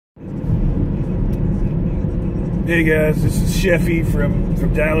Hey guys, this is Chefy from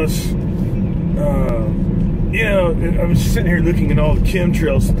Dallas. You know, I was sitting here looking at all the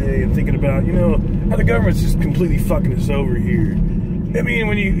chemtrails today and thinking about, you know, how the government's just completely fucking us over here. I mean,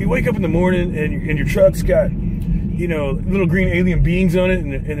 when you wake up in the morning and your truck's got, you know, little green alien beings on it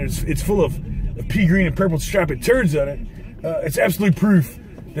and it's full of pea green and purple striped turds on it, it's absolute proof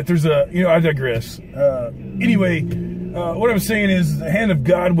that there's a, you know, I digress. Anyway, what I'm saying is the hand of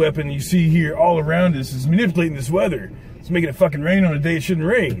God weapon you see here all around us is manipulating this weather. It's making it fucking rain on a day it shouldn't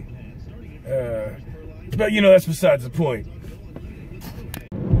rain. But, you know, that's besides the point.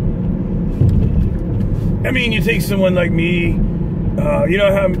 I mean, you take someone like me, you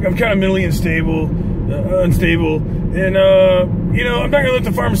know, I'm kind of mentally unstable, and, you know, I'm not gonna let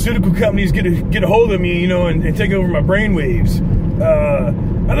the pharmaceutical companies get a hold of me, you know, and take over my brainwaves.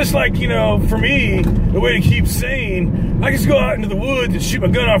 I just like, you know, for me, the way to keep sane, I just go out into the woods and shoot my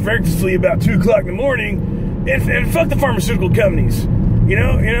gun off recklessly about 2 o'clock in the morning, and fuck the pharmaceutical companies. You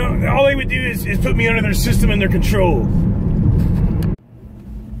know, all they would do is put me under their system and their control.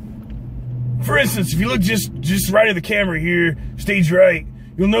 For instance, if you look just right at the camera here, stage right,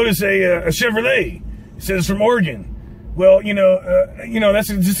 you'll notice a Chevrolet. It says from Oregon. Well, you know, that's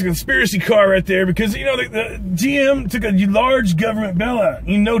just a conspiracy car right there because, you know, the GM took a large government bailout.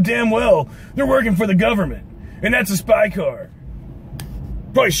 You know damn well they're working for the government. And that's a spy car.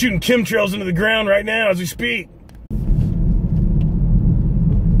 Probably shooting chemtrails into the ground right now as we speak.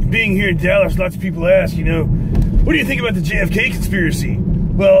 Being here in Dallas, lots of people ask, you know, what do you think about the JFK conspiracy?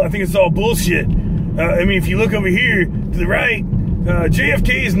 Well, I think it's all bullshit. I mean, if you look over here to the right,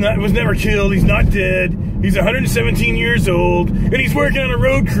 JFK was never killed. He's not dead. He's 117 years old, and he's working on a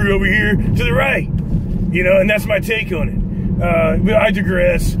road crew over here to the right. You know, and that's my take on it. But I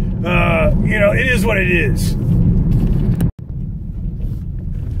digress. You know, it is what it is.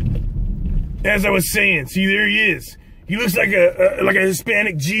 As I was saying, see, there he is. He looks like a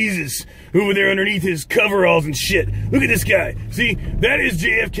Hispanic Jesus over there underneath his coveralls and shit. Look at this guy. See, that is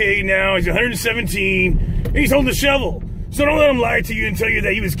JFK now. He's 117, and he's holding a shovel. So don't let him lie to you and tell you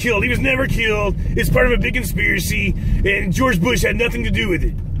that he was killed. He was never killed. It's part of a big conspiracy, and George Bush had nothing to do with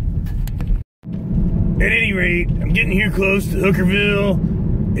it. At any rate, I'm getting here close to Hookerville,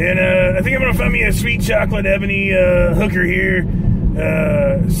 and I think I'm gonna find me a sweet chocolate ebony hooker here.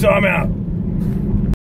 So I'm out.